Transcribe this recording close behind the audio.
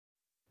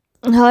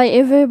Hi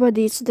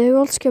everybody, today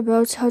we'll talk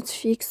about how to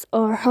fix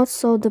or how to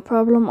solve the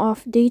problem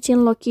of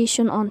dating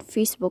location on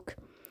Facebook.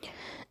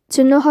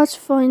 To know how to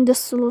find the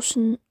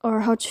solution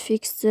or how to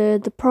fix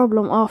the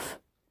problem of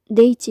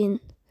dating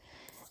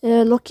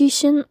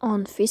location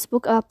on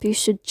Facebook app, you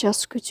should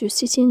just go to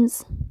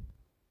settings.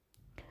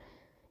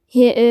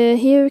 Here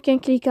you can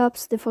click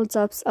apps, default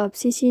apps, app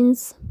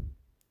settings.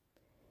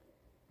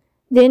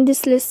 Then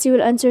this list you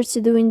will enter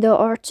to the window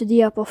or to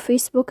the app of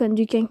Facebook and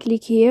you can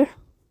click here.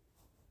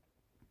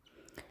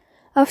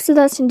 After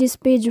that, in this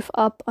page of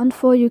app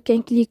info, you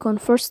can click on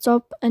first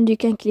stop and you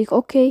can click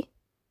OK.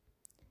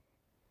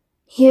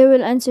 Here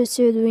we'll enter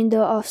to the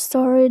window of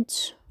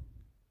storage.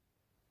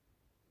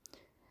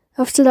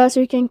 After that,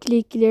 you can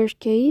click clear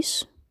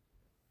cache.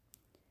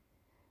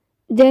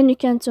 Then you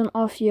can turn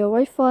off your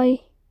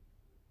Wi-Fi.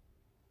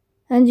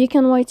 And you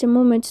can wait a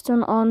moment to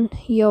turn on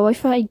your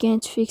Wi-Fi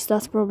again to fix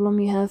that problem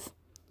you have.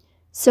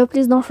 So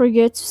please don't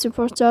forget to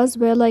support us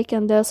by like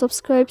and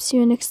subscribe. See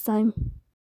you next time.